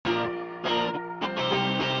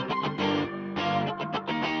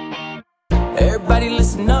Everybody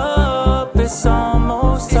listen up, it's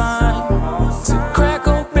almost time to crack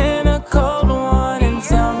open a cold one and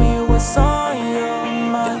tell me what's on your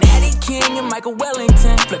mind. The Natty King and Michael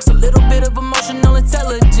Wellington flex a little bit of emotional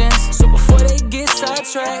intelligence. So before they get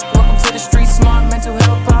sidetracked, welcome to the Street Smart Mental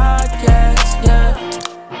Health Podcast, yeah.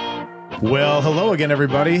 Well, hello again,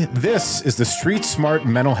 everybody. This is the Street Smart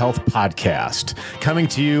Mental Health Podcast, coming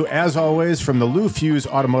to you, as always, from the Lou Fuse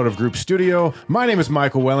Automotive Group studio. My name is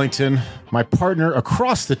Michael Wellington. My partner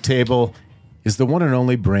across the table is the one and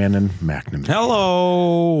only Brandon McNamee.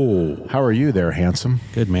 Hello. How are you there, handsome?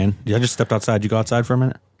 Good, man. I just stepped outside. You go outside for a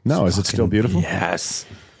minute? No, is it still beautiful? Yes.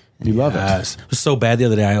 You love it. It was so bad the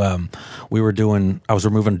other day. I was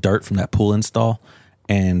removing dirt from that pool install,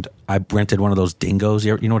 and I rented one of those dingos.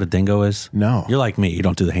 You know what a dingo is? No. You're like me. You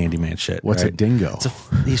don't do the handyman shit. What's right? a dingo?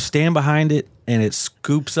 You stand behind it, and it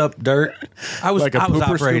scoops up dirt. I was Like a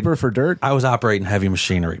pooper scooper for dirt? I was operating heavy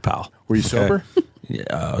machinery, pal. Were you sober?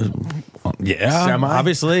 Yeah, Semi?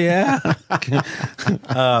 obviously, yeah.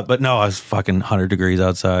 But no, I was fucking 100 degrees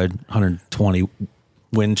outside, 120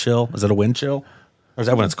 wind chill. Is it a wind chill? Or is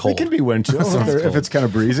that when it's cold? It can be wind chill if it's kind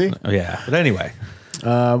of breezy. Yeah, but anyway.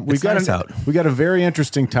 We've got a very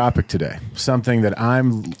interesting topic today, something that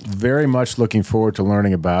I'm very much looking forward to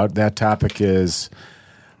learning about. That topic is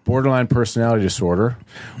borderline personality disorder.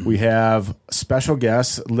 We have special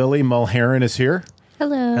guest, Lily Mulheron is here.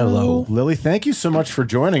 Hello. Lily, thank you so much for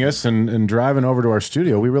joining us and driving over to our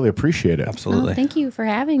studio. We really appreciate it. Absolutely. Oh, thank you for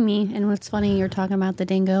having me. And what's funny, you're talking about the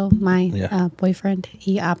dingo. My boyfriend,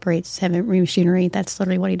 he operates heavy machinery. That's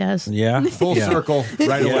literally what he does. Yeah. Full circle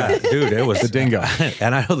right away. Dude, it was The dingo.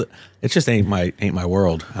 And I know that it just ain't my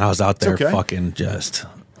world. I was out there okay. fucking just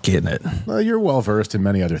getting it. Well, you're well versed in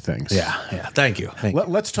many other things. Yeah. Thank you.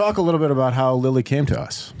 Let's talk a little bit about how Lily came to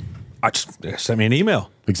us. I just sent me an email.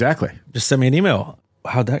 Exactly. Just send me an email.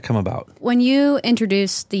 How'd that come about? When you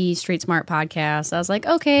introduced the Street Smart podcast, I was like,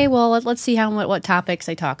 okay, well, let's see what topics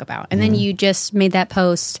they talk about. And then you just made that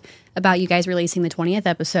post about you guys releasing the 20th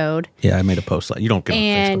episode. Yeah, I made a post. You don't get on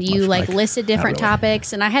And Facebook you much, Mike. listed different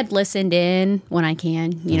topics. And I had listened in when I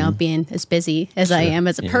can, you know, being as busy as I am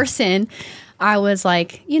as a person. I was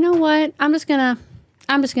like, you know what? I'm just gonna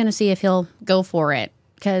see if he'll go for it.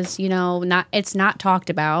 Because, you know, it's not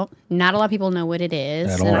talked about. Not a lot of people know what it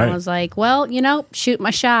is. And I was like, well, you know, shoot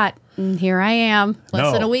my shot. And here I am,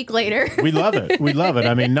 less than a week later. We love it. We love it.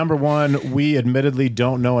 I mean, number one, we admittedly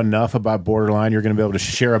don't know enough about borderline. You're going to be able to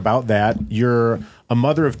share about that. You're a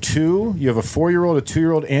mother of two. You have a 4-year-old, a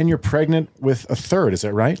 2-year-old, and you're pregnant with a third. Is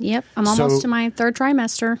that right? Yep. I'm almost to my third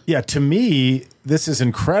trimester. Yeah. To me, this is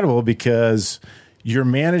incredible because you're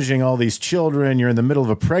managing all these children, you're in the middle of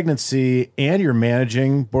a pregnancy, and you're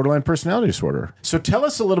managing borderline personality disorder. So tell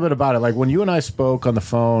us a little bit about it. Like when you and I spoke on the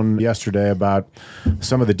phone yesterday about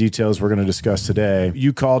some of the details we're going to discuss today,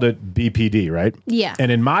 you called it BPD, right? Yeah.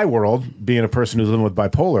 And in my world, being a person who's living with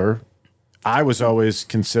bipolar, I was always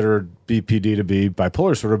considered BPD to be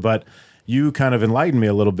bipolar disorder, but you kind of enlightened me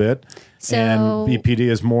a little bit. And BPD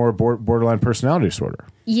is more borderline personality disorder.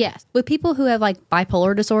 Yes. With people who have like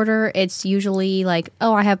bipolar disorder, it's usually like,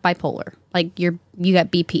 oh, I have bipolar. Like you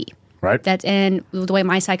got BP. Right. And the way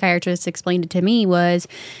my psychiatrist explained it to me was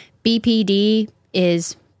BPD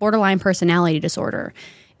is borderline personality disorder.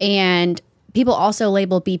 And people also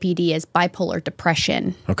label BPD as bipolar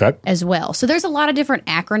depression as well. So there's a lot of different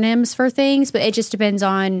acronyms for things, but it just depends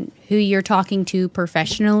on who you're talking to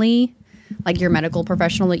professionally, like your medical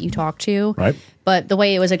professional that you talk to. Right. But the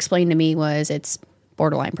way it was explained to me was it's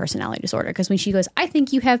borderline personality disorder. Because when she goes, I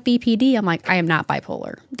think you have BPD, I'm like, I am not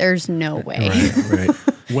bipolar. There's no way. Right.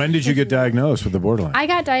 When did you get diagnosed with the borderline? I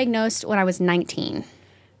got diagnosed when I was 19.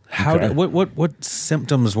 What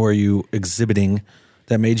symptoms were you exhibiting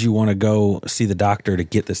that made you want to go see the doctor to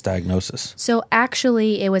get this diagnosis? So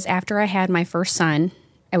actually, it was after I had my first son.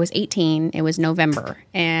 I was 18. It was November.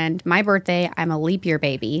 And my birthday, I'm a leap year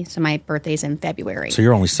baby. So my birthday's in February. So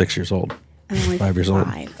you're only 6 years old. I'm only 5 years old.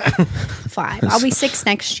 Five. I'll be 6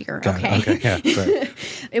 next year. Okay. Yeah. Right.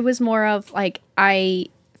 It was more of like I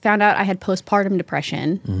found out I had postpartum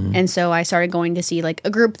depression. Mm-hmm. And so I started going to see like a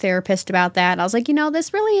group therapist about that. And I was like, you know,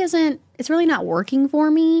 it's really not working for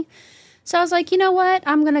me. So I was like, you know what?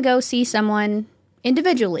 I'm going to go see someone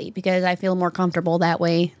individually because I feel more comfortable that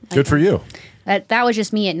way. Good for you. That was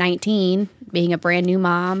just me at 19, being a brand new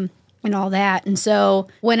mom and all that. And so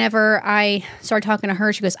whenever I started talking to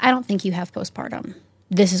her, she goes, I don't think you have postpartum.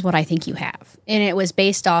 This is what I think you have. And it was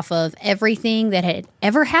based off of everything that had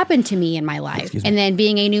ever happened to me in my life. And then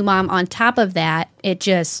being a new mom on top of that, it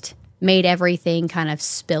just made everything kind of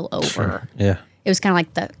spill over. Sure. Yeah. It was kind of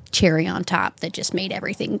like the cherry on top that just made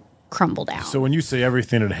everything crumble down. So when you say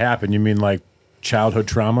everything that happened, you mean like childhood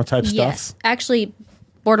trauma type stuff? Yes. Actually,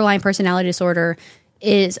 borderline personality disorder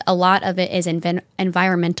is a lot of it is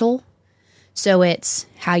environmental. So it's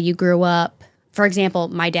how you grew up. For example,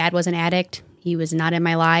 my dad was an addict. He was not in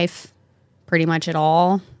my life pretty much at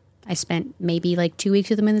all. I spent maybe like 2 weeks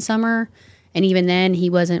with him in the summer. And even then, he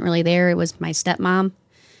wasn't really there. It was my stepmom.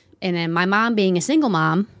 And then my mom, being a single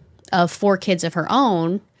mom of 4 kids of her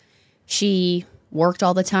own, she worked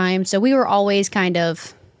all the time. So we were always kind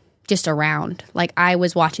of just around. Like, I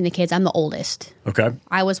was watching the kids. I'm the oldest. Okay.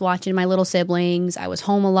 I was watching my little siblings. I was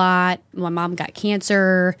home a lot. My mom got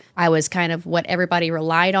cancer. I was kind of what everybody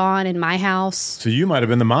relied on in my house. So you might have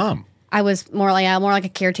been the mom. I was more like a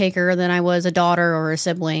caretaker than I was a daughter or a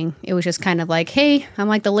sibling. It was just kind of like, hey, I'm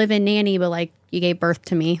like the live-in nanny, but like you gave birth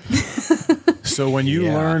to me. So when you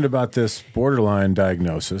learned about this borderline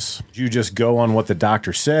diagnosis, did you just go on what the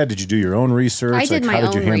doctor said? Did you do your own research? I did my how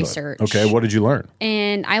did you own handle research. it? Okay, what did you learn?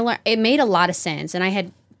 And I learned it made a lot of sense. And I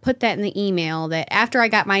had put that in the email that after I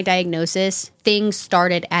got my diagnosis, things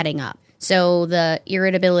started adding up. So the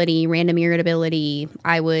irritability, random irritability,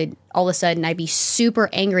 I would all of a sudden I'd be super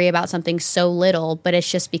angry about something so little, but it's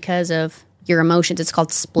just because of your emotions. It's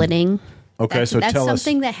called splitting. Okay, that's tell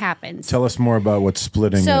something us, that happens. Tell us more about what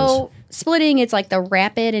splitting is. So splitting, it's like the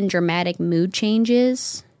rapid and dramatic mood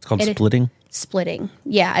changes. It's called splitting. Splitting.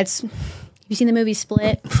 Yeah, it's. Have you seen the movie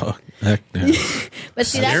Split? Fuck. Heck, yeah. But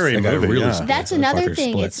see, Scary That guy movie, really yeah. split. that's That another fucker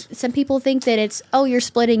thing. splits. It's some people think that it's, oh, you're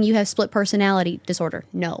splitting, you have split personality disorder.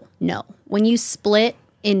 No. When you split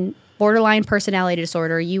in borderline personality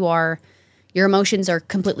disorder, your emotions are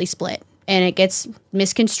completely split, and it gets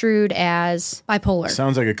misconstrued as bipolar.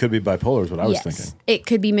 Sounds like it could be bipolar is what I was thinking. It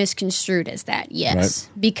could be misconstrued as that. Yes,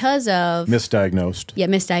 because of Misdiagnosed.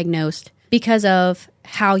 misdiagnosed because of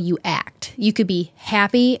how you act. You could be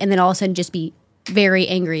happy and then all of a sudden just be very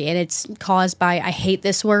angry, and it's caused by, I hate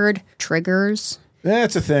this word, triggers.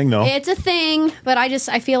 That's a thing, though. It's a thing, but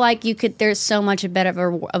I feel like there's so much of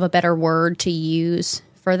a better word to use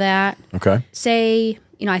for that. Okay. Say,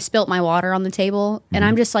 I spilt my water on the table, and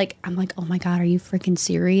I'm like, oh my God, are you freaking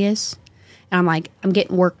serious? And I'm like, I'm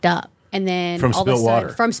getting worked up. And then From all of a spilt sudden,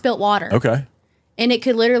 water. from spilt water. Okay. And it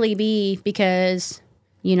could literally be because,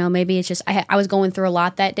 maybe it's just I was going through a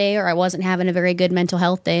lot that day, or I wasn't having a very good mental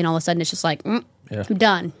health day, and all of a sudden it's just like, I'm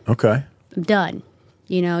done. Okay. I'm done.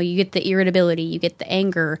 You get the irritability, you get the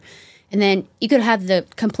anger, and then you could have the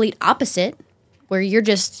complete opposite where you're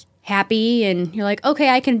just happy and you're like, okay,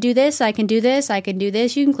 I can do this, I can do this, I can do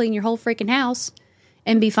this. You can clean your whole freaking house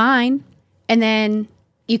and be fine. And then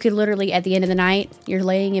you could literally, at the end of the night, you're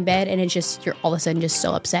laying in bed and you're all of a sudden just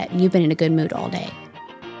so upset, and you've been in a good mood all day.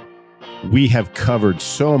 We have covered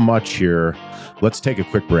so much here. Let's take a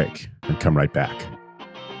quick break and come right back.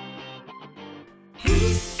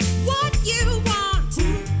 What you want,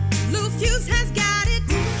 Lou Fuse has got it.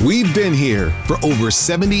 We've been here for over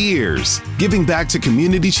 70 years, giving back to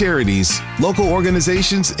community charities, local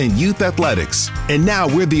organizations, and youth athletics. And now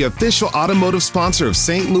we're the official automotive sponsor of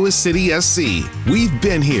St. Louis City SC. We've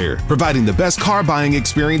been here, providing the best car buying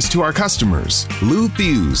experience to our customers. Lou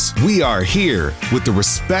Fuse, we are here with the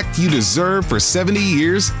respect you deserve for 70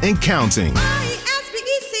 years and counting.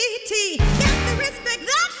 R-E-S-P-E-C-T, get the respect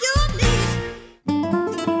that you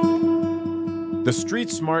need. The Street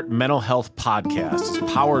Smart Mental Health Podcast is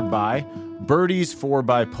powered by Birdies for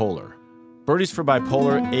Bipolar. Birdies for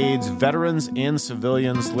Bipolar aids veterans and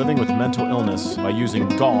civilians living with mental illness by using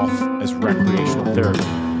golf as recreational therapy.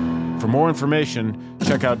 For more information,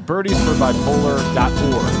 check out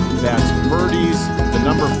birdiesforbipolar.org. That's birdies, the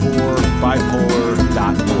number 4,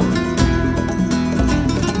 bipolar.org.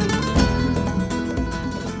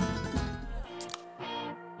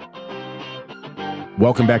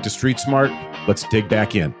 Welcome back to Street Smart. Let's dig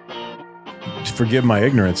back in. Forgive my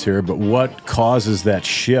ignorance here, but what causes that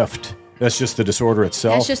shift? That's just the disorder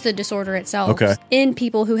itself? That's just the disorder itself. Okay. In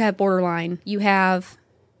people who have borderline, you have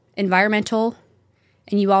environmental,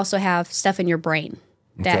 and you also have stuff in your brain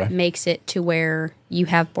that Okay. makes it to where you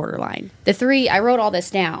have borderline. The 3, I wrote all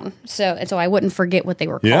this down so I wouldn't forget what they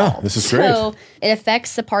were Yeah, called. this is great. So it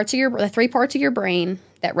affects the 3 parts of your brain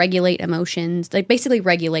that regulate emotions, like basically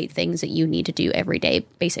regulate things that you need to do every day,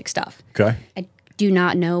 basic stuff. Okay. I do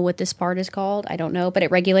not know what this part is called. I don't know, but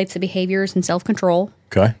it regulates the behaviors and self-control.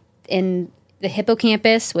 Okay. In the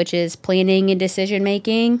hippocampus, which is planning and decision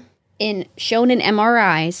making, shown in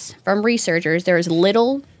MRIs from researchers, there is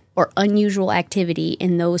little or unusual activity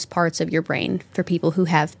in those parts of your brain for people who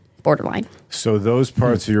have borderline. So those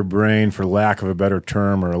parts of your brain, for lack of a better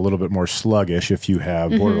term, are a little bit more sluggish if you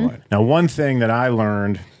have borderline. Now, one thing that I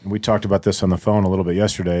learned, and we talked about this on the phone a little bit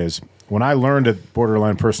yesterday, is when I learned that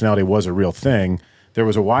borderline personality was a real thing, there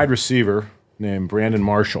was a wide receiver named Brandon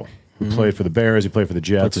Marshall, who played for the Bears. He played for the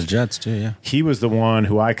Jets. The Jets too, yeah. He was the one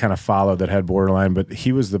who I kind of followed that had borderline, but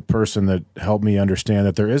he was the person that helped me understand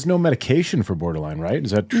that there is no medication for borderline, right?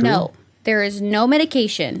 Is that true? No, there is no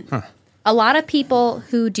medication. A lot of people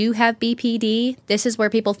who do have BPD, this is where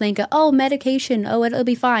people think, oh, medication, oh, it'll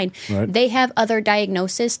be fine. Right. They have other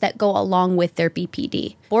diagnoses that go along with their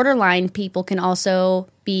BPD. Borderline people can also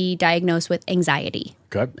be diagnosed with anxiety,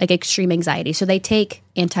 Okay. like extreme anxiety. So they take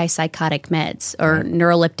antipsychotic meds or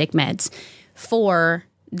neuroleptic meds for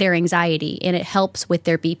their anxiety, and it helps with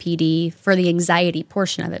their BPD for the anxiety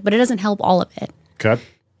portion of it, but it doesn't help all of it. Okay.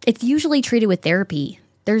 It's usually treated with therapy.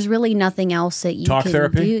 There's really nothing else that you Talk can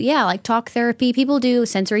therapy? do. Yeah, like talk therapy. People do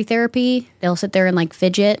sensory therapy. They'll sit there and like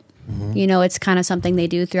fidget. You know, it's kind of something they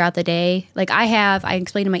do throughout the day. Like I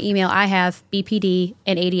explained in my email, I have BPD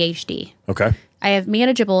and ADHD. Okay. I have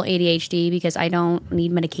manageable ADHD because I don't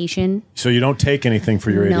need medication. So you don't take anything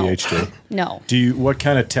for your No. ADHD. No. Do you? What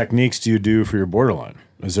kind of techniques do you do for your borderline?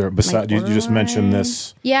 Is there beside? You just mentioned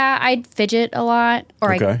this. Yeah, I fidget a lot,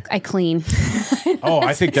 or Okay. I clean. Oh,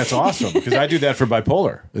 I think that's awesome because I do that for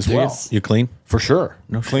bipolar as well. You clean? For sure.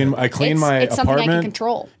 I clean my It's something I apartment. can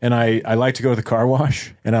control. And I like to go to the car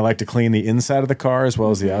wash, and I like to clean the inside of the car as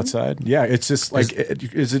well as the outside. Yeah, it's just like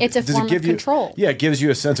is it? It's a does form it give of you, control. Yeah, it gives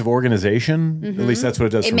you a sense of organization. At least that's what it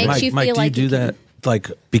does It for makes me. you Mike, feel do you like do you that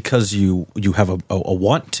like because you have a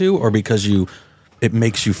want to, or because it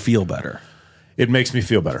makes you feel better? It makes me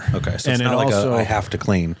feel better. Okay, so and it's not it like also, I have to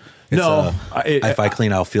clean. It's No, if I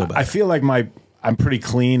clean, I'll feel better. I feel like I'm pretty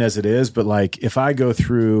clean as it is, but like if I go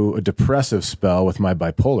through a depressive spell with my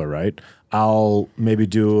bipolar, right? I'll maybe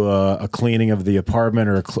do a cleaning of the apartment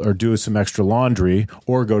or do some extra laundry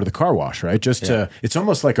or go to the car wash, right? Just to, it's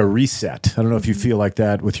almost like a reset. I don't know if you feel like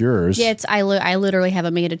that with yours. Yeah, I literally have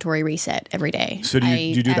a mandatory reset every day. So do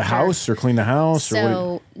you do the house or clean the house? or what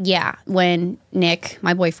So yeah, when Nick,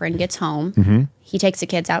 my boyfriend, gets home, Mm-hmm. he takes the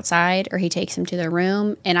kids outside or he takes them to their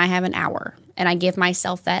room, and I have an hour, and I give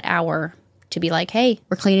myself that hour to be like, hey,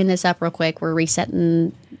 we're cleaning this up real quick. We're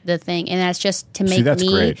resetting the thing. And that's just to make that's me,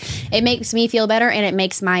 great. it makes me feel better, and it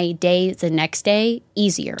makes my day the next day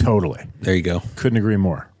easier. Totally. there you go. Couldn't agree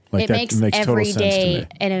more. Like It that makes makes total every sense to day, me.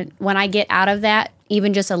 and when I get out of that,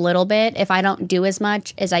 even just a little bit, if I don't do as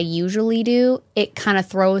much as I usually do, it kind of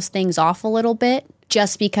throws things off a little bit.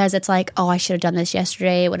 Just because it's like, oh, I should have done this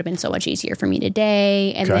yesterday. It would have been so much easier for me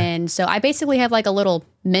today. And Okay. then, so I basically have like a little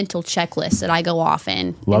mental checklist that I go off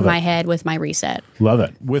in Love it. my head with my reset. Love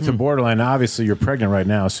it. With the borderline, obviously you're pregnant right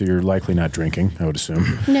now, so you're likely not drinking, I would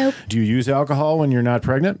assume. Nope. Do you use alcohol when you're not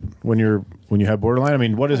pregnant? When you have borderline? I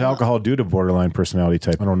mean, what does alcohol do to borderline personality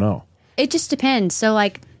type? I don't know. It just depends. So,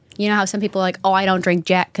 like, you know how some people are like, oh, I don't drink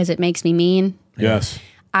Jack because it makes me mean? Yes.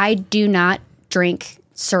 I do not drink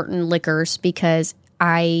certain liquors because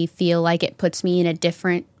I feel like it puts me in a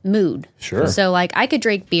different mood. Sure. So, like, I could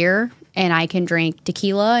drink beer and I can drink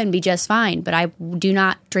tequila and be just fine, but I do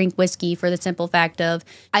not drink whiskey for the simple fact of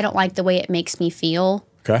I don't like the way it makes me feel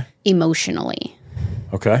Okay. emotionally.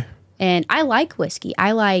 Okay. And I like whiskey.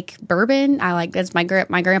 I like bourbon. I like, that's my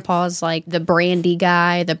grandpa's like the brandy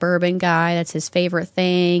guy, the bourbon guy. That's his favorite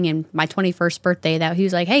thing. And my 21st birthday, that he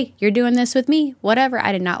was like, hey, you're doing this with me, whatever.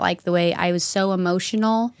 I did not like the way I was so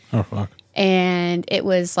emotional. Oh fuck. And it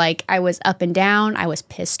was like I was up and down. I was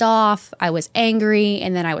pissed off. I was angry.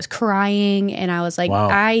 And then I was crying. And I was like, Wow.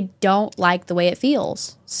 I don't like the way it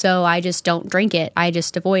feels. So I just don't drink it. I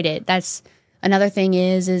just avoid it. That's another thing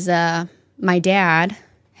is my dad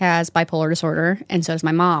has bipolar disorder. And so does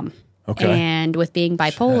my mom. Okay. And with being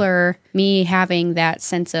bipolar, me having that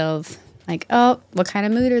sense of like, oh, what kind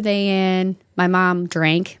of mood are they in? My mom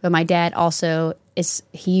drank, but my dad also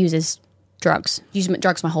he uses drugs. He's used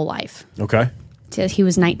drugs my whole life. Okay. He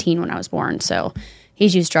was 19 when I was born, so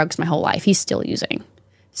he's used drugs my whole life. He's still using.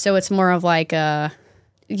 So it's more of like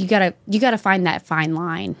you gotta find that fine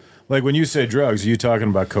line. Like when you say drugs, are you talking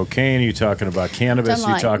about cocaine? Are you talking about cannabis? Talking Are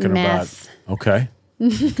you like talking meth. about okay.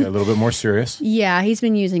 Okay, a little bit more serious. Yeah, he's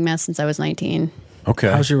been using meth since I was 19. Okay.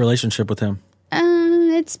 How's your relationship with him?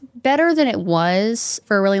 It's better than it was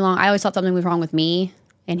for a really long. I always thought something was wrong with me,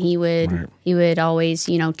 and he would always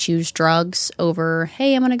choose drugs over.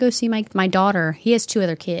 Hey, I'm gonna go see my daughter. He has 2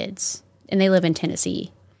 other kids, and they live in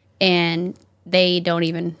Tennessee, and they don't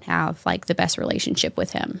even have like the best relationship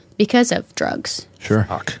with him because of drugs. Sure.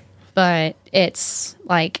 Fuck. But it's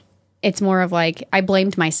like it's more of like I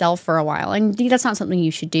blamed myself for a while, and that's not something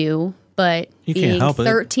you should do. But You can't being help it.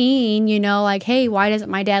 13, 13, like, hey, why doesn't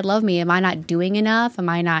my dad love me? Am I not doing enough? Am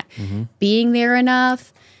I not being there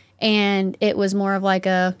enough? And it was more of like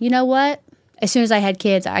you know what? As soon as I had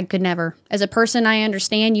kids, I could never. As a person, I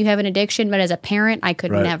understand you have an addiction, but as a parent, I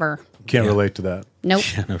could Right. never. Can't relate to that. Nope.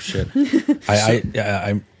 Yeah, no shit.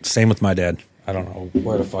 I'm same with my dad. I don't know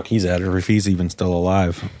where the fuck he's at or if he's even still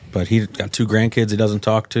alive. But he's got 2 grandkids he doesn't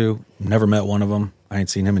talk to. Never met one of them. I ain't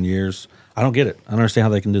seen him in years. I don't get it. I don't understand how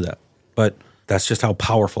they can do that. But that's just how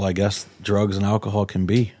powerful, I guess, drugs and alcohol can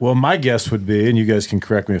be. Well, my guess would be, and you guys can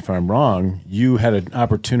correct me if I'm wrong, you had an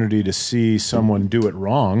opportunity to see someone do it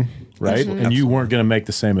wrong, right? Mm-hmm. And you weren't going to make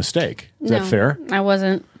the same mistake. Is that fair? I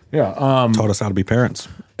wasn't. Yeah. Taught us how to be parents.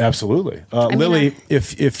 Absolutely. Lily,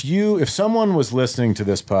 if someone was listening to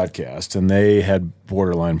this podcast and they had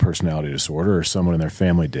borderline personality disorder or someone in their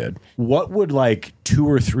family did, what would like 2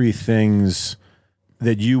 or 3 things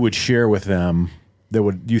that you would share with them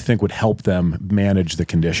that you think would help them manage the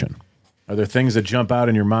condition? Are there things that jump out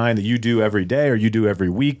in your mind that you do every day or you do every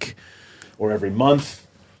week or every month?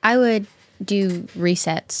 I would do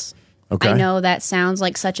resets. Okay. I know that sounds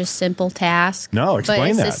like such a simple task. No, explain but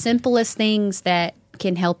it's that. the simplest things that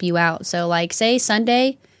can help you out. So like say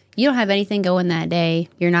Sunday, you don't have anything going that day.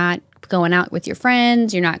 You're not going out with your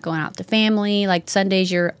friends. You're not going out with the family. Like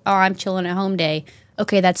Sundays, I'm chilling at home day.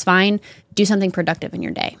 Okay, that's fine. Do something productive in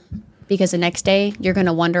your day. Because the next day, you're going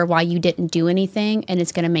to wonder why you didn't do anything, and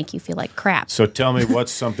it's going to make you feel like crap. So tell me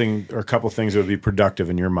what's something or a couple things that would be productive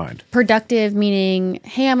in your mind. Productive meaning,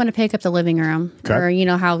 hey, I'm going to pick up the living room. Okay. Or, you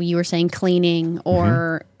know, how you were saying cleaning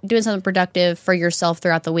or doing something productive for yourself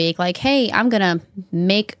throughout the week. Like, hey, I'm going to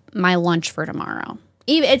make my lunch for tomorrow.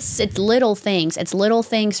 It's little things. It's little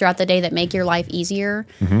things throughout the day that make your life easier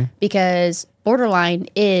because borderline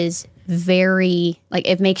is very, like,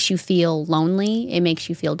 it makes you feel lonely. It makes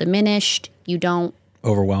you feel diminished. You don't.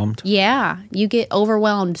 Overwhelmed. Yeah. You get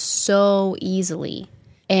overwhelmed so easily.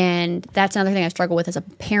 And that's another thing I struggle with as a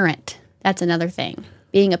parent. That's another thing.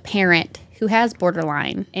 Being a parent who has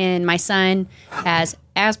borderline. And my son has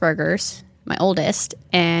Asperger's, my oldest,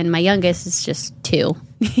 and my youngest is just 2.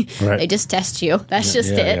 Right. They just test you. That's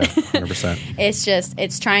just it. Yeah, 100%.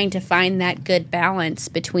 It's trying to find that good balance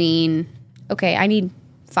between, okay, I need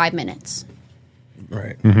 5 minutes.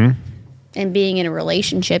 Right. And being in a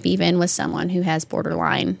relationship even with someone who has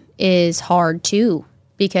borderline is hard too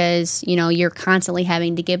because, you know, you're constantly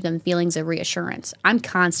having to give them feelings of reassurance. I'm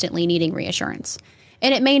constantly needing reassurance.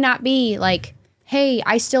 And it may not be like, hey,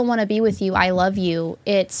 I still want to be with you. I love you.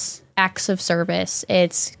 It's acts of service.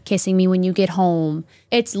 It's kissing me when you get home.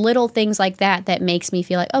 It's little things like that that makes me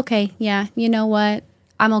feel like, okay, yeah, you know what?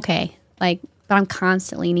 I'm okay. Like, but I'm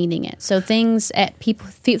constantly needing it. So things at people,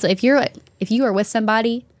 if you are with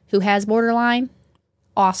somebody who has borderline,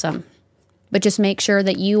 awesome. But just make sure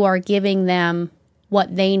that you are giving them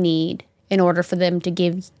what they need in order for them to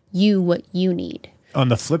give you what you need. On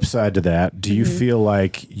the flip side to that, do you feel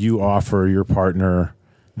like you offer your partner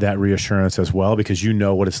that reassurance as well because you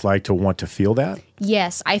know what it's like to want to feel that?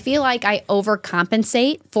 Yes, I feel like I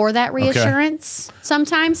overcompensate for that reassurance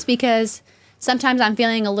sometimes because sometimes I'm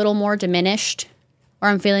feeling a little more diminished or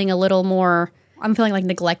I'm feeling like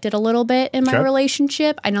neglected a little bit in my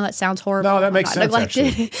relationship. I know that sounds horrible. No, that makes sense, neglected.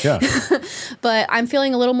 actually. Yeah. But I'm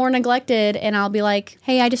feeling a little more neglected and I'll be like,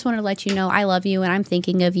 hey, I just wanted to let you know I love you and I'm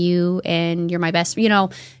thinking of you and you're my best, you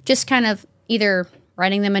know, just kind of either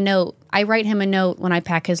writing them a note. I write him a note when I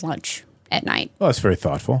pack his lunch at night. Well, that's very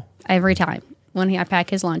thoughtful. Every time. When I pack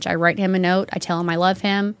his lunch, I write him a note. I tell him I love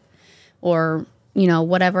him or, you know,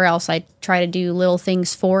 whatever else. I try to do little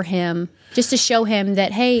things for him just to show him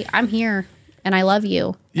that, hey, I'm here and I love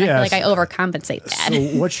you. Yeah, I feel like I overcompensate that.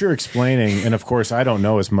 So what you're explaining, and of course I don't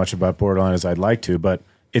know as much about borderline as I'd like to, but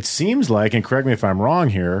it seems like, and correct me if I'm wrong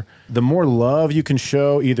here, the more love you can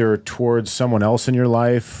show either towards someone else in your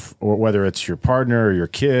life, or whether it's your partner or your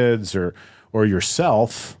kids or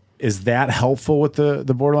yourself, is that helpful with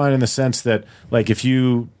the borderline in the sense that, like, if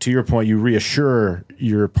you, to your point, you reassure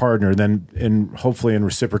your partner, then hopefully in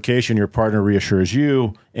reciprocation, your partner reassures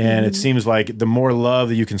you. And it seems like the more love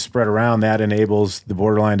that you can spread around, that enables the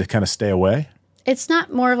borderline to kind of stay away. It's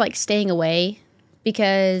not more of like staying away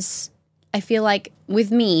because I feel like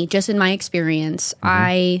with me, just in my experience,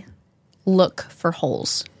 I look for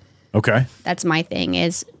holes. Okay. That's my thing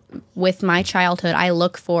is with my childhood, I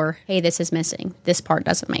look for, hey, this is missing. This part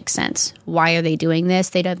doesn't make sense. Why are they doing this?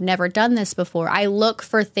 They'd have never done this before. I look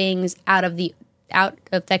for things out of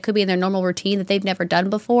that could be in their normal routine that they've never done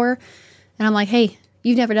before. And I'm like, hey,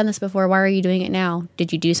 you've never done this before. Why are you doing it now?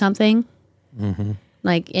 Did you do something?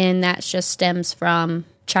 Like, and that just stems from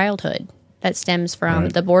childhood. That stems from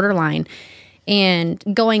the borderline. And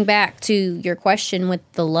going back to your question with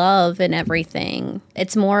the love and everything,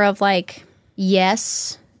 it's more of like,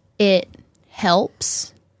 yes, it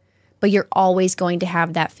helps, but you're always going to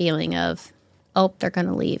have that feeling of, oh, they're going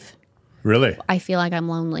to leave. Really? I feel like I'm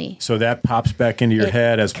lonely. So that pops back into your It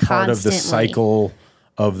head as part of the constantly. cycle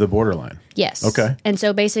of the borderline. Yes. Okay. And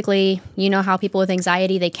so basically, you know how people with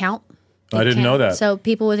anxiety, they count? I didn't know that. So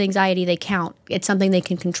people with anxiety, they count. It's something they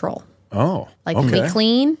can control. Oh, Like okay. when we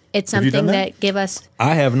clean, it's Have you done something that? that give us.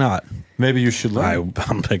 I have not. Maybe you should learn.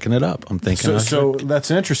 I'm picking it up. I'm thinking. So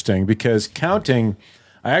that's interesting because counting,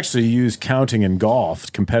 I actually use counting in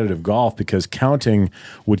golf, competitive golf, because counting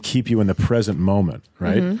would keep you in the present moment,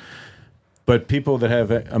 right? Mm-hmm. But people that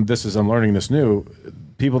have, I'm learning this new,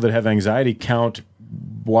 people that have anxiety count.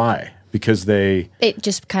 Why? Because It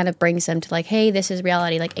just kind of brings them to like, hey, this is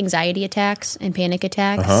reality. Like anxiety attacks and panic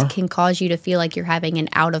attacks Uh-huh. can cause you to feel like you're having an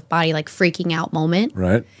out of body, like freaking out moment.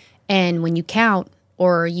 right? And when you count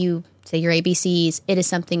or you say your ABCs, it is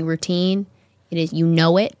something routine. It is, you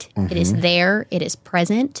know it. It is there. It is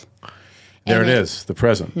present. There And it is, the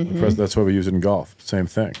present. The present. That's why we use it in golf. Same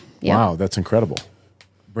thing. Yeah. Wow, that's incredible.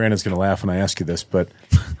 Brandon's going to laugh when I ask you this, but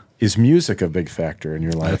is music a big factor in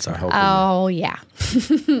your life? That's and all helping you? Oh, yeah.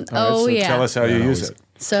 All right, oh, so yeah. Tell us how you use it.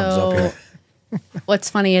 So what's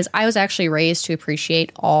funny is I was actually raised to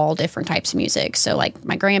appreciate all different types of music. So like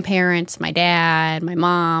my grandparents, my dad, my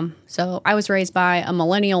mom. So I was raised by a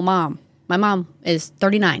millennial mom. My mom is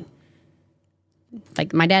 39.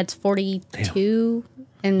 Like my dad's 42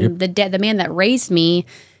 and the man that raised me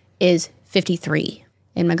is 53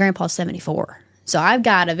 and my grandpa's 74. So I've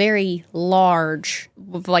got a very large,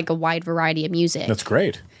 like a wide variety of music. That's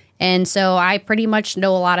great. And so I pretty much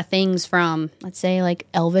know a lot of things from, let's say, like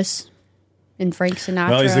Elvis and Frank Sinatra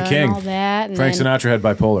Well, he's the king. and all that. And Frank then- Sinatra had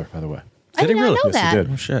bipolar, by the way. I did not know Yes, that. he did.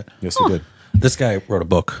 Oh shit! Yes, he did. This guy wrote a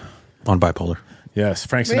book on bipolar. Yes,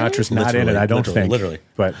 Frank Really? Sinatra's not in it, Literally, I don't think. literally.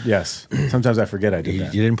 But yes, sometimes I forget I did You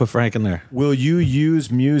that. didn't put Frank in there. Will you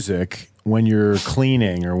use music when you're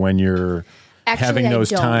cleaning or when you're Actually, having I those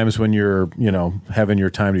don't. times when you're, having your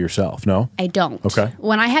time to yourself? No? I don't. Okay.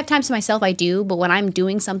 When I have time to myself, I do. But when I'm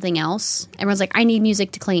doing something else, everyone's like, I need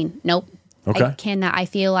music to clean. Nope. Okay. I cannot. I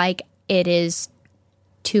feel like it is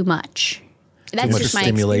too much. That's much just my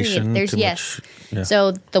stimulation, experience. too Yes. much- yeah.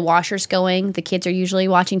 So the washer's going. The kids are usually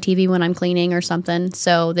watching TV when I'm cleaning or something.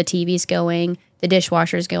 So the TV's going. The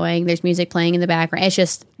dishwasher's going. There's music playing in the background. It's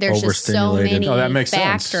just there's just so Overstimulated. many Oh, that makes sense.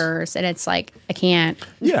 factors, and it's like I can't.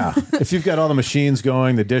 Yeah. If you've got all the machines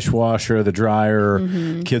going, the dishwasher, the dryer,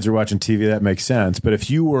 Mm-hmm. kids are watching TV, that makes sense. But if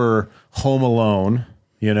you were home alone,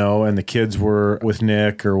 and the kids were with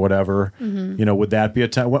Nick or whatever, Mm-hmm. would that be a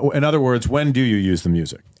time? In other words, when do you use the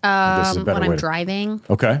music? This is a better When way I'm to- driving,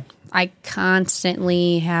 Okay. I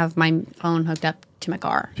constantly have my phone hooked up to my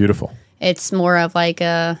car. Beautiful. It's more of like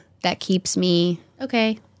that keeps me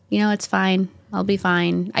okay. It's fine. I'll be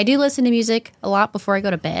fine. I do listen to music a lot before I go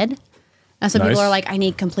to bed. Now some Nice. people are like, I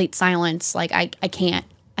need complete silence. Like I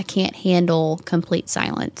can't handle complete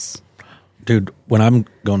silence. Dude, when I'm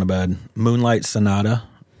going to bed, Moonlight Sonata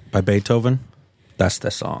by Beethoven, that's the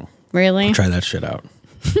song. Really? Try that shit out.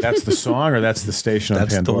 That's the song or that's the station on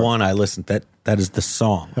That's the Pandora? one I listen to. That is the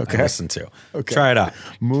song I listen to. Try it out.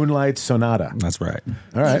 Moonlight Sonata. That's right.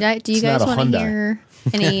 All right. Do you It's guys not a want to Hyundai. hear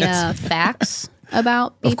any facts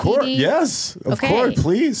about BPD? Of course, yes. Of Okay. course,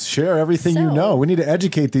 please share everything you So- know. We need to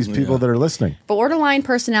educate these people that are listening. Borderline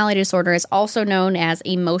personality disorder is also known as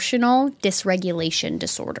emotional dysregulation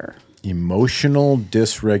disorder. Emotional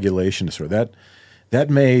dysregulation disorder. That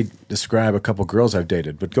may describe a couple girls I've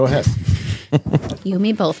dated, but go ahead. You and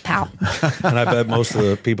me both, pal. And I bet most of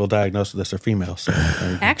the people diagnosed with this are female. So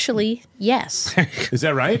Actually, yes. Is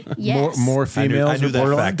that right? Yes. More females. I knew with that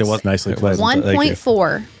borderline? fact. It was- nicely it played. wasn't- Thank you.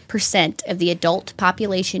 1.4% of the adult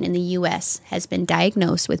population in the U.S. has been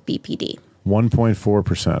diagnosed with BPD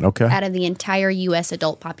 1.4%. Okay. out of the entire U.S.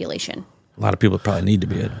 adult population. a lot of people probably need to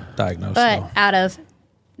be diagnosed. But though. out of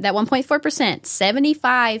that 1.4%,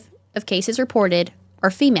 75 of cases reported are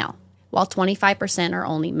female, while 25% are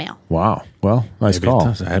only male. Wow. Well, nice Maybe it call.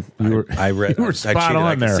 does. I read. you were I spot cheated. on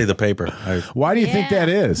I there. can see the paper. Why do you think Yeah. that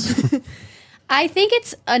is? I think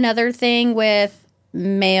it's another thing with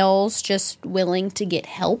males just willing to get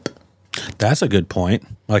help. That's a good point.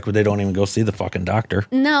 Like they don't even go see the fucking doctor.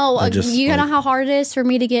 No, I just, you know like- how hard it is for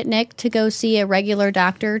me to get Nick to go see a regular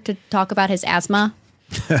doctor to talk about his asthma?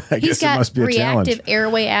 I He's guess it got must be a reactive challenge.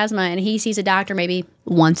 airway asthma, and he sees a doctor maybe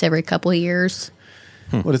once every couple of years.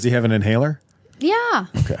 What, does he have an inhaler? Yeah,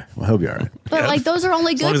 Okay. Well, he'll be all right. but like those are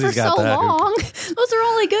only long good as for he's got so that, dude. long. Those are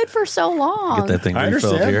only good for so long. Get that thing I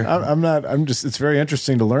refilled understand. here. I'm just, it's very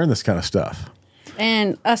interesting to learn this kind of stuff.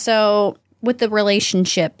 And so with the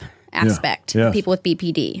relationship aspect, Yeah. people with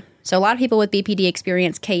BPD. So a lot of people with BPD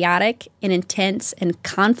experience chaotic and intense and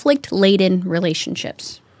conflict-laden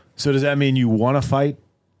relationships. So does that mean you want to fight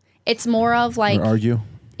It's more of like or argue?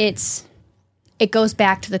 it's it goes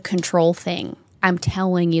back to the control thing. I'm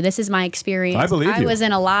telling you, this is my experience. I believe you. I was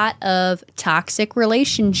in a lot of toxic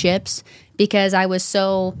relationships because I was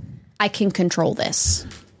I can control this.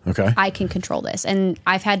 Okay. I can control this. And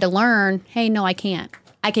I've had to learn, hey, no, I can't.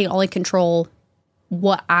 I can only control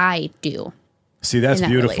what I do. See, that's in that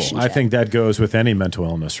beautiful. I relationship. think that goes with any mental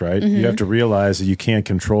illness, right? You have to realize that you can't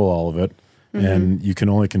control all of it, and you can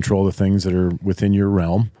only control the things that are within your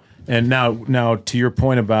realm. And now, to your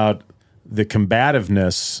point about the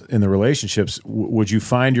combativeness in the relationships, would you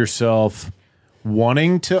find yourself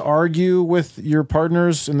wanting to argue with your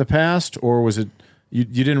partners in the past, or was it you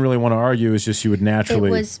didn't really want to argue? It's just you would naturally.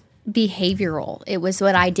 It was behavioral. It was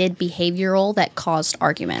what I did behavioral that caused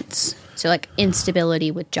arguments. So like instability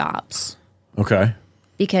with jobs. Okay.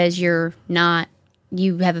 Because you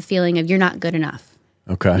have a feeling of you're not good enough.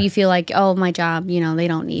 Okay. You feel like, oh, my job, they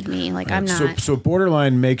don't need me. Like I'm not. So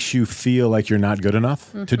borderline makes you feel like you're not good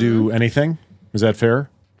enough to do anything. Is that fair?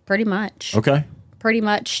 Pretty much. Okay. Pretty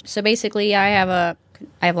much. So basically, I have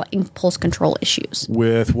like impulse control issues.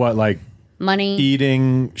 With what, like Money.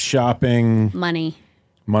 eating, shopping, Money.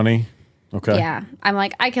 money? Okay. Yeah. I'm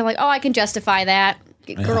like, I can justify that.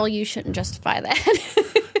 Girl, you shouldn't justify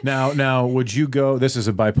that. Now, would you go? This is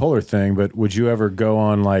a bipolar thing, but would you ever go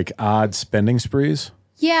on like odd spending sprees?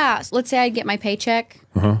 Yeah. Let's say I get my paycheck.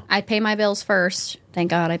 I pay my bills first. Thank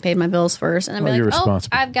God I paid my bills first. And I'd Well, be you're like,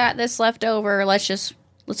 responsible. I've got this left over. Let's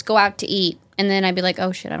go out to eat. And then I'd be like,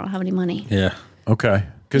 oh, shit, I don't have any money. Yeah. Okay.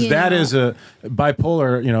 Because that is a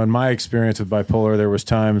bipolar. In my experience with bipolar, there was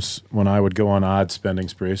times when I would go on odd spending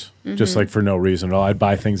sprees, just like for no reason at all. I'd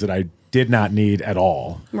buy things that I did not need at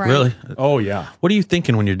all. Right. Really? Oh yeah. What are you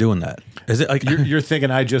thinking when you're doing that? Is it like You're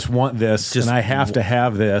thinking I just want this and I have to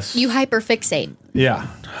have this. You hyperfixate. Yeah.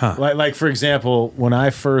 Like for example, when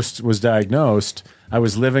I first was diagnosed, I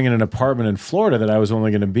was living in an apartment in Florida that I was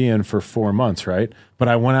only going to be in for 4 months, right? But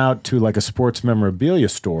I went out to like a sports memorabilia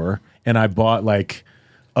store and I bought like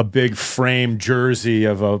a big framed jersey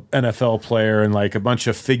of a NFL player and like a bunch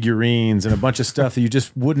of figurines and a bunch of stuff that you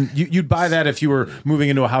just wouldn't. You'd buy that if you were moving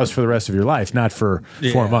into a house for the rest of your life, not for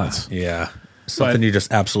 4 months. Yeah. Something you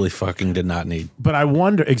just absolutely fucking did not need. But I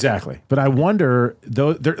wonder exactly. But I wonder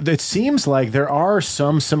though. It seems like there are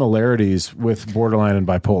some similarities with borderline and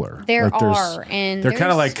bipolar. There Like are, and they're kind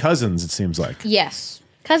there's- of like cousins. It seems like. Yes.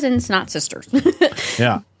 Cousins, not sisters.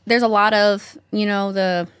 Yeah. There's a lot of,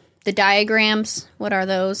 the diagrams. What are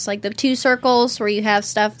those? Like the two circles where you have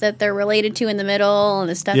stuff that they're related to in the middle and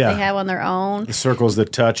the stuff Yeah. they have on their own. The circles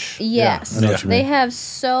that touch. Yes. Yeah, I know what you They mean. have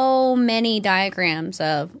so many diagrams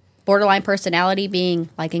of borderline personality being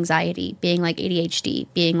like anxiety, being like ADHD,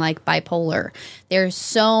 being like bipolar. There's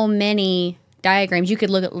so many diagrams. You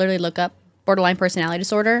could literally look up borderline personality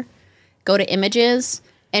disorder, go to images,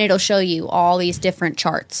 and it'll show you all these different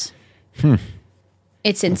charts.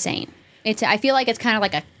 It's insane. I feel like it's kind of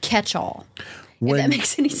like a catch-all, if that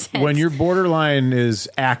makes any sense. When your borderline is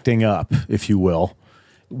acting up, if you will,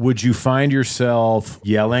 would you find yourself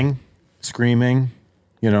yelling, screaming,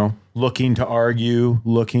 looking to argue,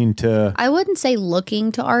 looking to... I wouldn't say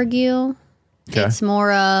looking to argue. Okay. It's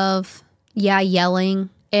more of,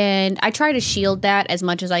 yelling. And I try to shield that as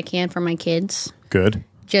much as I can from my kids, Good.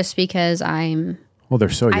 just because Well, they're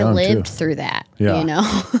so young, I lived too. through that, Yeah.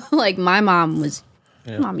 Like my mom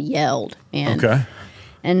yelled. Okay.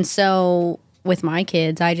 And so with my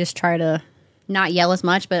kids, I just try to not yell as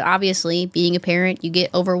much, but obviously being a parent, you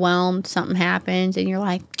get overwhelmed, something happens and you're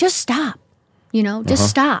like, just stop, just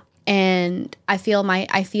stop. And I feel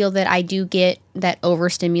that I do get that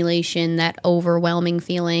overstimulation, that overwhelming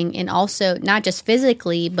feeling, and also not just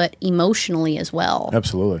physically, but emotionally as well.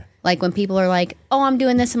 Absolutely. Like when people are like, oh, I'm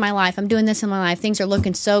doing this in my life. I'm doing this in my life. Things are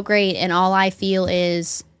looking so great. And all I feel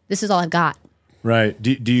is, this is all I've got. Right.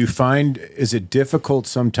 Do you find, is it difficult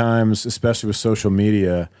sometimes, especially with social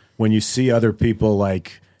media, when you see other people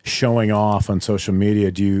like showing off on social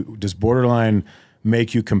media, does borderline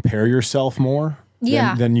make you compare yourself more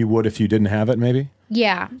than you would if you didn't have it maybe?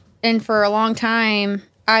 Yeah. And for a long time,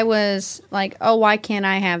 I was like, oh, why can't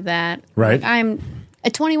I have that? Right. Like, I'm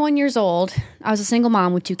at 21 years old. I was a single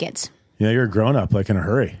mom with 2 kids. Yeah, you're a grown up, like in a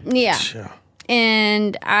hurry. Yeah.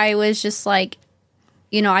 And I was just like,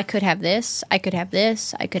 I could have this. I could have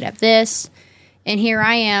this. I could have this. And here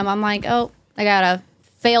I am. I'm like, oh, I got a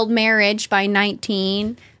failed marriage by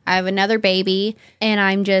 19. I have another baby. And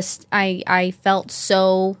I'm just, I felt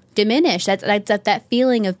so diminished. That's that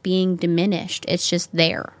feeling of being diminished. It's just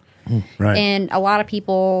there. Right. And a lot of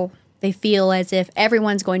people, they feel as if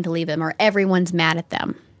everyone's going to leave them or everyone's mad at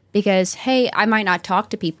them. Because, hey, I might not talk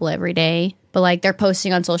to people every day, But like they're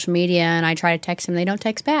posting on social media and I try to text them, they don't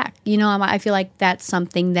text back. You know, I feel like that's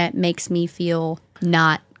something that makes me feel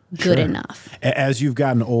not good enough. As you've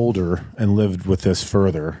gotten older and lived with this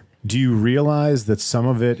further, do you realize that some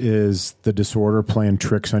of it is the disorder playing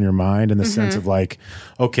tricks on your mind in the sense of like,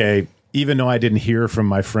 okay, even though I didn't hear from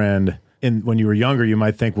my friend when you were younger, you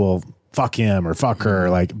might think, well, fuck him or fuck her.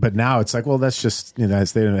 Like, but now it's like, well, that's just, they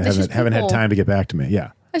haven't had time to get back to me.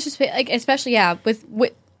 Yeah. It's just like, especially, with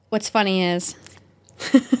what's funny is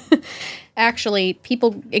actually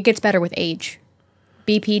it gets better with age.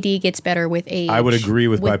 BPD gets better with age. I would agree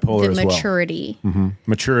with bipolar as well. The maturity.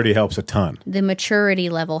 Maturity helps a ton. The maturity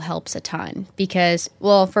level helps a ton because,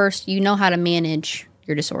 well, first, you know how to manage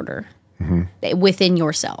your disorder within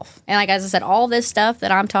yourself. And like, as I said, all this stuff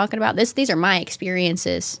that I'm talking about, these are my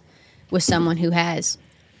experiences with someone who has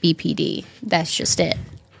BPD. That's just it.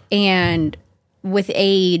 And with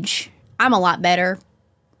age, I'm a lot better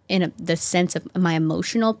in the sense of my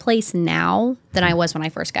emotional place now than I was when I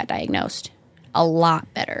first got diagnosed. A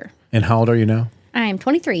lot better. And how old are you now? I'm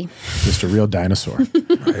 23. Just a real dinosaur.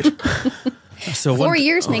 Right. So 4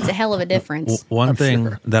 years makes a hell of a difference. One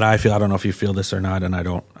thing that I feel, I don't know if you feel this or not, and I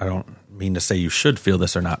don't mean to say you should feel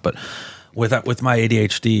this or not, but with my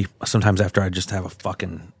ADHD, sometimes after I just have a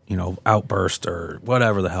fucking, outburst or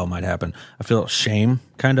whatever the hell might happen, I feel shame,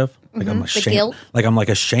 kind of. Like I'm ashamed. The guilt. Like I'm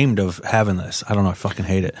ashamed of having this. I don't know. I fucking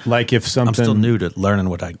hate it. Like if something, I'm still new to learning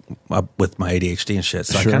with my ADHD and shit.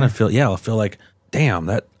 So I kind of feel, I feel like, damn,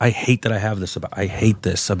 I hate that I have this I hate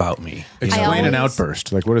this about me. Explain an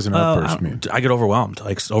outburst. Like, what does an outburst mean? I get overwhelmed,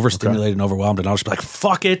 like overstimulated and overwhelmed, and I'll just be like,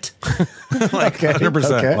 fuck it. Like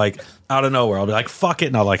 100%. Okay. Like out of nowhere, I'll be like, fuck it,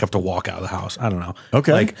 and I'll have to walk out of the house. I don't know.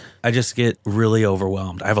 Okay. Like I just get really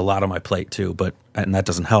overwhelmed. I have a lot on my plate too, and that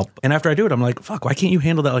doesn't help. And after I do it, I'm like, fuck, why can't you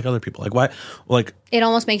handle that like other people? Like why? Like it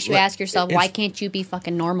almost makes you ask yourself, why can't you be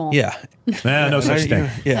fucking normal? Yeah. No such thing.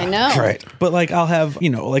 Yeah. I know. Right. But like I'll have,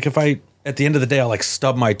 like if I at the end of the day, I'll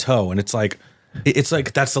stub my toe, and it's like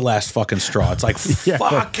that's the last fucking straw. It's like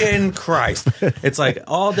fucking Christ. It's like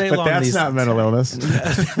all day but long. That's not mental illness.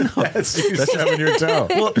 That's you stubbing your toe.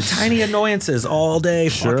 Well, tiny annoyances all day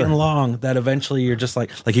fucking long. That eventually you're just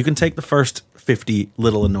like you can take the first 50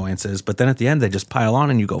 little annoyances, but then at the end they just pile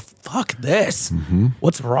on, and you go, "Fuck this!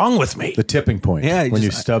 What's wrong with me?" The tipping point. Yeah, when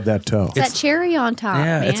you stub that toe. It's that cherry on top,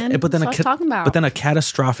 man. But then That's what I'm talking about. But then a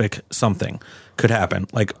catastrophic something could happen.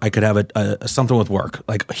 Like I could have something with work,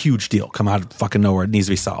 like a huge deal come out of fucking nowhere. It needs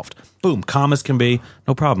to be solved. Boom, calm as can be.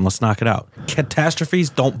 No problem. Let's knock it out. Catastrophes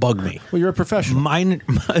don't bug me. Well, you're a professional.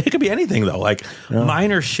 It could be anything though. Like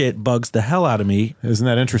minor shit bugs the hell out of me. Isn't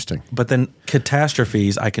that interesting? But then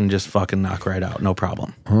catastrophes, I can just fucking knock right out. No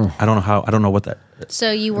problem. I don't know how. I don't know what that.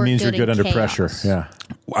 So you work. It means good you're good in under chaos. pressure. Yeah.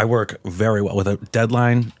 I work very well with a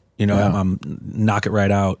deadline. I'm knock it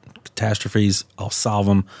right out. Catastrophes, I'll solve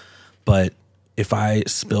them. But if I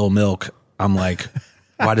spill milk, I'm like,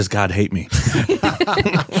 why does God hate me?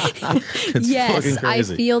 Yes, I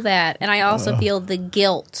feel that. And I also feel the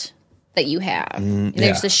guilt that you have.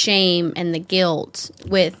 There's the shame and the guilt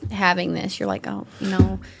with having this. You're like, oh,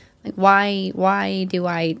 like why do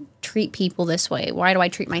I treat people this way? Why do I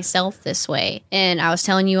treat myself this way? And I was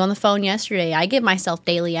telling you on the phone yesterday, I give myself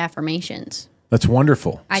daily affirmations. That's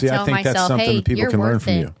wonderful. I See, tell I think that's myself, something hey, that people you're can learn worth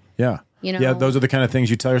from it. you. Yeah. Yeah, those are the kind of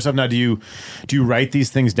things you tell yourself. Now, do you write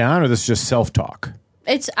these things down, or this is just self-talk?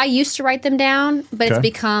 I used to write them down, but it's Okay.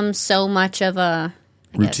 become so much of a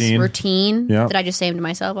routine Yeah. that I just say to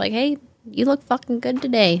myself, like, hey, you look fucking good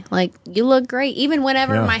today. Like, you look great. Even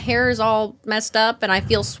whenever Yeah. my hair is all messed up and I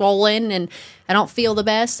feel swollen and I don't feel the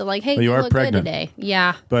best, I'm like, hey, Well, you you are look pregnant. good today.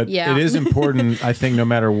 Yeah. But yeah. it is important, I think, no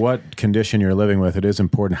matter what condition you're living with, it is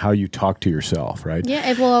important how you talk to yourself, right?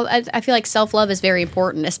 Yeah, well, I feel like self-love is very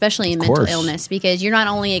important, especially in mental course. illness, because you're not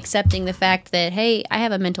only accepting the fact that, hey, I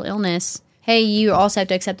have a mental illness, hey, you also have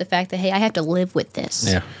to accept the fact that, hey, I have to live with this.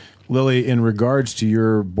 Yeah. Lily, in regards to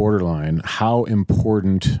your borderline, how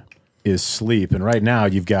important is sleep? And right now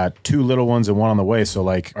you've got 2 little ones and 1 on the way. So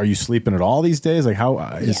like, are you sleeping at all these days? Like how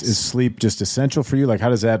Yes. is sleep just essential for you? Like how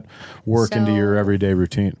does that work into So- your everyday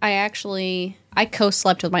routine? I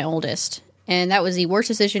co-slept with my oldest, and that was the worst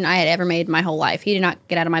decision I had ever made in my whole life. He did not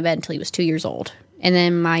get out of my bed until he was 2 years old. And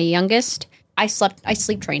then my youngest, I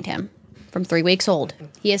sleep trained him from 3 weeks old.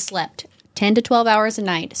 He has slept 10 to 12 hours a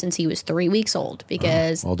night since he was 3 weeks old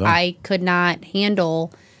because well done. I could not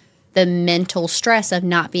handle the mental stress of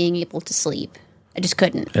not being able to sleep. I just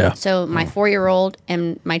couldn't. Yeah. So my 4-year-old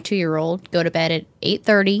and my 2-year-old go to bed at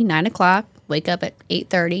 8:30, 9 o'clock, wake up at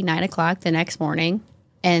 8:30, 9 o'clock the next morning,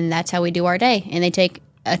 and that's how we do our day. And they take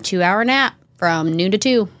a 2-hour nap from noon to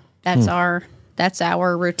 2. That's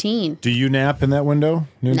our routine. Do you nap in that window,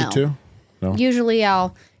 noon No. to 2? No? Usually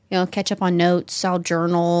I'll, catch up on notes. I'll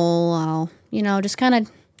journal. I'll, just kind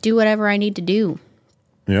of do whatever I need to do.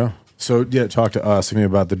 Yeah. So, talk to us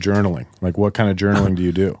about the journaling. Like, what kind of journaling do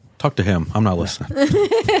you do? Talk to him. I'm not listening.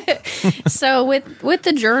 So with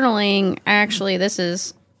the journaling, actually,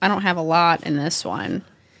 I don't have a lot in this one.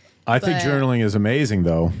 I think journaling is amazing,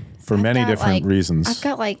 though, for many different reasons. I've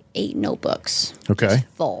got 8 notebooks. Okay. Just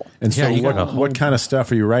full. And so you got a what kind of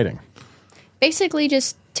stuff are you writing? Basically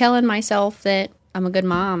just telling myself that I'm a good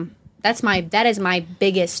mom. That is my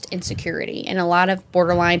biggest insecurity. And a lot of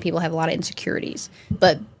borderline people have a lot of insecurities.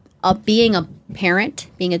 But being a parent,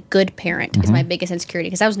 being a good parent is my biggest insecurity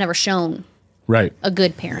because I was never shown Right. a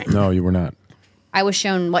good parent. No, you were not. I was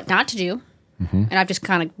shown what not to do. And I've just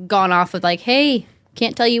kind of gone off with hey,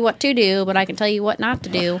 can't tell you what to do, but I can tell you what not to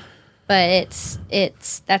do. But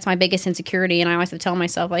that's my biggest insecurity. And I always have to tell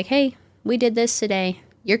myself hey, we did this today.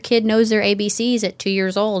 Your kid knows their ABCs at 2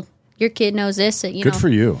 years old. Your kid knows this at, Good for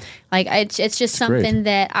you. It's just something great.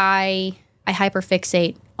 that I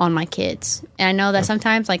hyperfixate on my kids. And I know that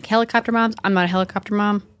sometimes helicopter moms, I'm not a helicopter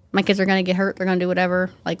mom. My kids are going to get hurt. They're going to do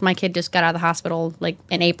whatever. My kid just got out of the hospital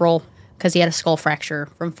in April because he had a skull fracture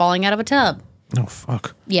from falling out of a tub. Oh,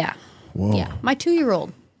 fuck. Yeah. Whoa. Yeah. My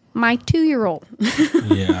 2-year-old.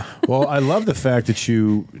 Yeah. Well, I love the fact that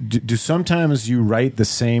you do. Sometimes you write the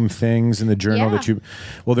same things in the journal that you.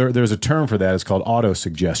 Well, there's a term for that. It's called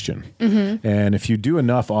autosuggestion. And if you do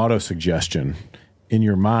enough autosuggestion in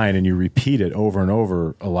your mind and you repeat it over and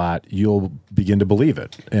over a lot, you'll begin to believe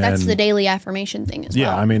it. And That's the daily affirmation thing as well.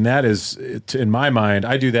 yeah, I mean, that is, in my mind,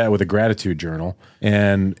 I do that with a gratitude journal.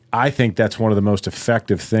 And I think that's one of the most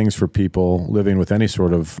effective things for people living with any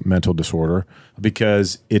sort of mental disorder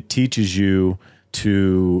because it teaches you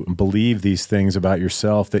to believe these things about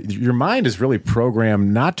yourself, that your mind is really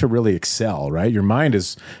programmed not to really excel, right? Your mind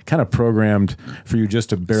is kind of programmed for you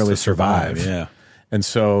just to barely survive. Yeah. And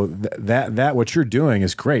so that what you're doing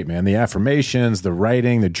is great, man. The affirmations, the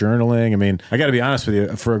writing, the journaling. I mean, I got to be honest with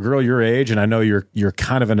you. For a girl your age, and I know you're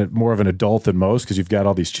kind of more of an adult than most because you've got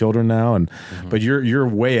all these children now, but you're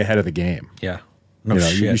way ahead of the game. Yeah. No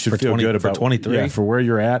shit. You should feel good about for 23. Yeah, for where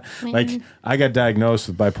you're at. I got diagnosed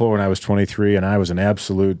with bipolar when I was 23, and I was an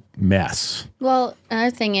absolute mess. Well,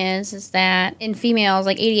 another thing is that in females,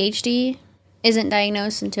 ADHD isn't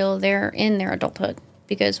diagnosed until they're in their adulthood.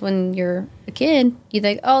 Because when you're a kid, you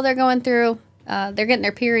think, oh, they're going through, they're getting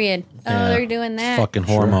their period. Oh, they're doing that. Fucking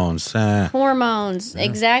hormones. Hormones,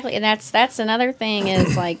 exactly. And that's another thing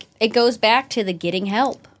is it goes back to the getting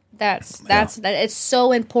help. That it's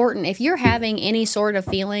so important. If you're having any sort of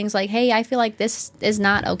feelings hey, I feel like this is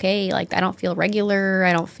not okay. I don't feel regular.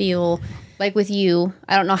 I don't feel with you.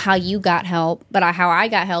 I don't know how you got help, but how I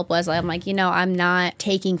got help was I'm I'm not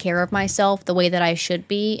taking care of myself the way that I should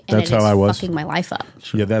be. And That's how I was. Fucking my life up.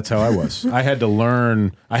 Yeah, that's how I was. I had to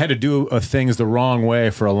learn. I had to do things the wrong way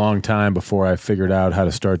for a long time before I figured out how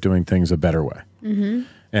to start doing things a better way.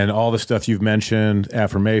 And all the stuff you've mentioned,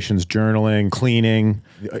 affirmations, journaling, cleaning,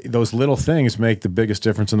 those little things make the biggest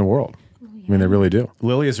difference in the world. I mean, they really do.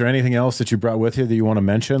 Lily, is there anything else that you brought with you that you want to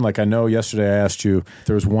mention? I know yesterday I asked you if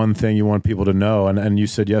there was one thing you want people to know, and you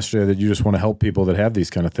said yesterday that you just want to help people that have these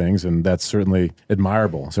kind of things, and that's certainly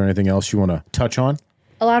admirable. Is there anything else you want to touch on?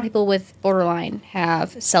 A lot of people with borderline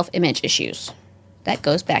have self-image issues. That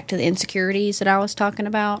goes back to the insecurities that I was talking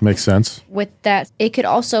about. Makes sense. With that, it could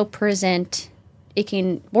also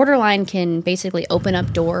borderline can basically open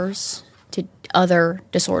up doors to other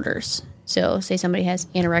disorders. So say somebody has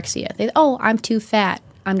anorexia. I'm too fat.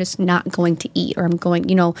 I'm just not going to eat, or I'm going,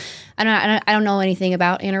 I don't know anything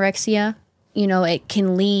about anorexia. It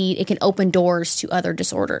can open doors to other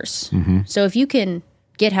disorders. So if you can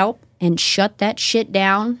get help and shut that shit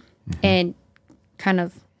down and kind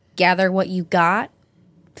of gather what you got,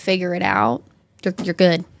 figure it out, you're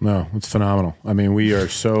good. No, it's phenomenal. I mean, we are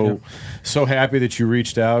so happy that you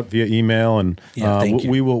reached out via email, and thank you.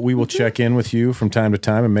 we will check in with you from time to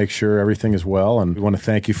time and make sure everything is well. And we want to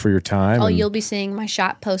thank you for your time. Oh, you'll be seeing my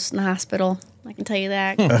shot post in the hospital. I can tell you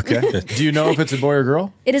that. Okay. Do you know if it's a boy or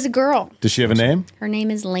girl? It is a girl. Does she have a name? Her name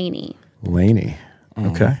is Lainey. Lainey.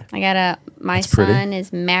 Okay. I got my That's pretty. son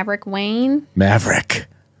is Maverick Wayne. Maverick.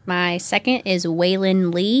 My second is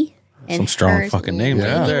Waylon Lee. And Some strong hers, fucking names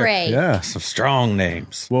out there. Ray. Yeah. Some strong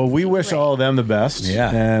names. Well, we wish all of them the best. Yeah.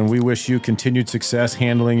 And we wish you continued success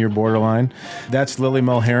handling your borderline. That's Lily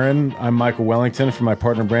Mulheron. I'm Michael Wellington from my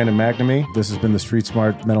partner, Brandon McNamee. This has been the Street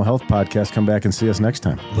Smart Mental Health Podcast. Come back and see us next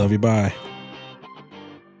time. Love you. Bye.